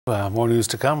More news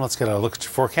to come. Let's get a look at your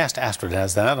forecast. Astrid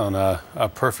has that on a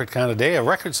perfect kind of day, a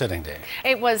record-setting day.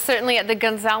 It was certainly at the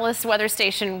Gonzales weather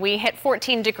station. We hit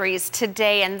 14 degrees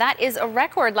today, and that is a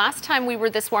record. Last time we were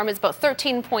this warm is about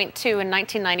 13.2 in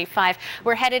 1995.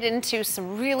 We're headed into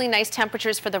some really nice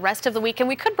temperatures for the rest of the week, and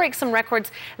we could break some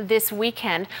records this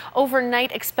weekend.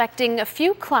 Overnight, expecting a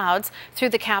few clouds through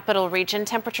the capital region.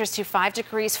 Temperatures to 5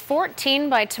 degrees, 14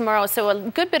 by tomorrow, so a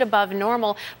good bit above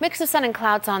normal. Mix of sun and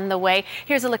clouds on the way.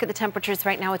 Here's a look at the temperatures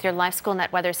right now with your Live School Net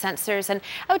weather sensors, and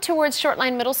out towards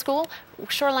Shortline Middle School,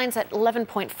 shoreline's at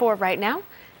 11.4 right now.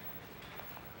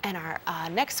 And our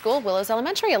next school, Willows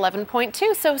Elementary,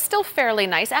 11.2, so still fairly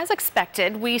nice. As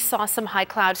expected, we saw some high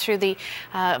clouds through the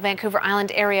Vancouver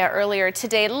Island area earlier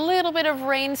today. A little bit of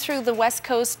rain through the west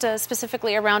coast,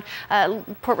 specifically around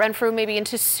Port Renfrew, maybe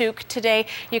into Souk today.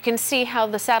 You can see how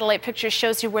the satellite picture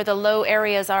shows you where the low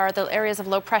areas are, the areas of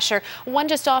low pressure. One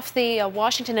just off the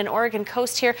Washington and Oregon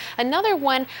coast here. Another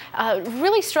one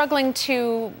really struggling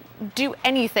to do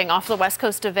anything off the west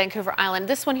coast of Vancouver Island.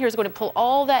 This one here is going to pull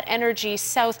all that energy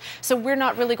south, so we're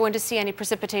not really going to see any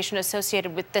precipitation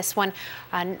associated with this one.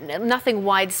 Nothing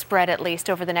widespread, at least,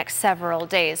 over the next several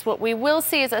days. What we will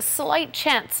see is a slight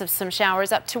chance of some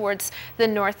showers up towards the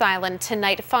North Island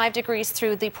tonight. 5 degrees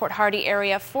through the Port Hardy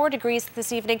area, 4 degrees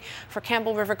this evening for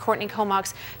Campbell River, Courtney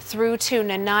Comox through to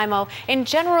Nanaimo. In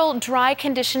general, dry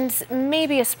conditions,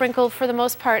 maybe a sprinkle for the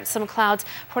most part, some clouds.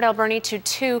 Port Alberni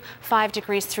to 5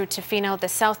 degrees through Tofino. The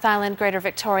South Island, Greater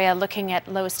Victoria, looking at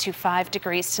lows to 5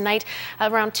 degrees tonight.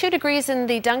 Around 2 degrees in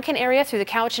the Duncan area through the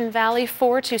Cowichan Valley,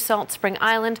 4 to Salt Spring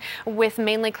Island with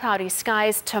mainly cloudy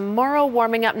skies. Tomorrow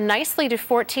warming up nicely to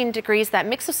 14 degrees. That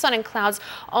mix of sun and clouds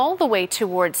all the way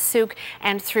towards Souk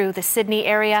and through the Sydney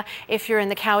area. If you're in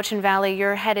the Cowichan Valley,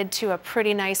 you're headed to a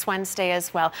pretty nice Wednesday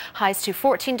as well. Highs to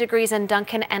 14 degrees in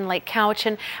Duncan and Lake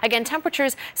Cowichan. Again,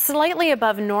 temperatures slightly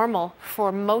above normal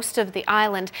for most of the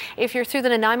island. If you're through the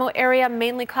Nanaimo area,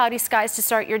 mainly cloudy skies to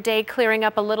start your day, clearing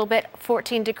up a little bit,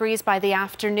 14 degrees by the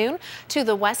afternoon. To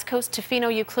the west coast,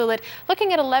 Tofino, Ucluelet,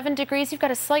 looking at 11 degrees. You've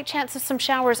got a slight chance of some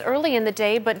showers early in the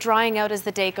day, but drying out as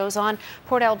the day goes on.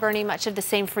 Port Alberni, much of the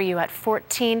same for you at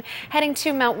 14. Heading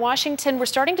to Mount Washington, we're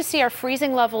starting to see our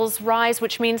freezing levels rise,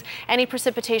 which means any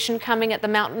precipitation coming at the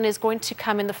mountain is going to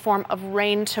come in the form of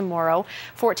rain tomorrow.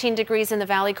 14 degrees in the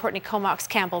valley, Courtney Comox,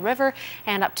 Campbell River,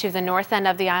 and up to the north end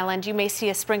of the island. You may see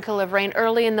a sprinkle of rain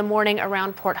early in the morning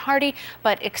around Port Hardy,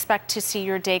 but expect to see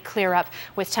your day clear up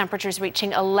with temperatures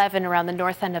reaching 11 around the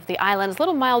north end of the island. A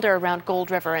little milder around Gold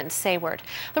River and Sayward.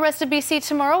 The rest of BC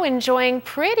tomorrow enjoying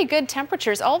pretty good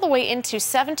temperatures all the way into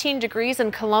 17 degrees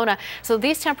in Kelowna. So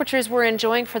these temperatures we're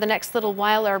enjoying for the next little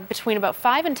while are between about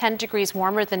 5 and 10 degrees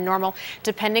warmer than normal,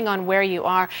 depending on where you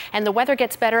are. And the weather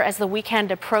gets better as the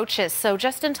weekend approaches. So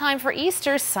just in time for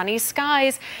Easter, sunny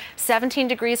skies. 17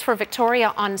 degrees for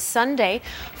Victoria on Sunday.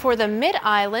 For the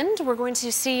Mid-Island, we're going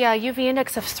to see a UV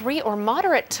index of 3 or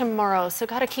moderate tomorrow. So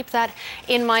got to keep that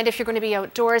in mind if you're going to be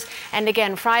outdoors. And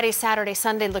again, Friday, Saturday,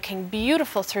 Sunday looking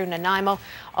beautiful through Nanaimo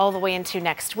all the way into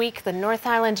next week. The North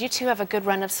Island, you too have a good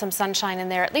run of some sunshine in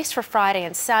there, at least for Friday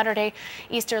and Saturday.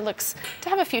 Easter looks to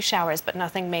have a few showers, but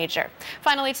nothing major.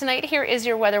 Finally tonight, here is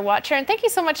your weather watcher. And thank you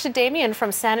so much to Damien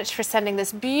from Saanich for sending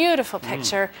this beautiful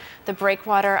picture. The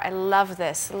breakwater, I love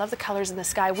this. I love the colors in the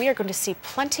sky. We are going to see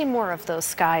plenty more of those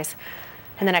skies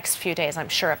in the next few days, I'm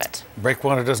sure of it.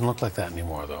 Breakwater doesn't look like that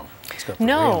anymore, though. It's got the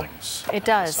railings. It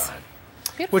does.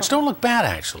 Beautiful. Which don't look bad,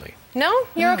 actually. No?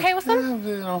 You're okay with them?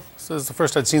 You know, this is the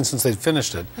first I'd seen since they'd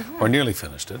finished it, or nearly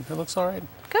finished it. It looks all right.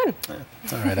 Good. Yeah.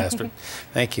 All right, Astrid.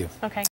 Thank you. Okay.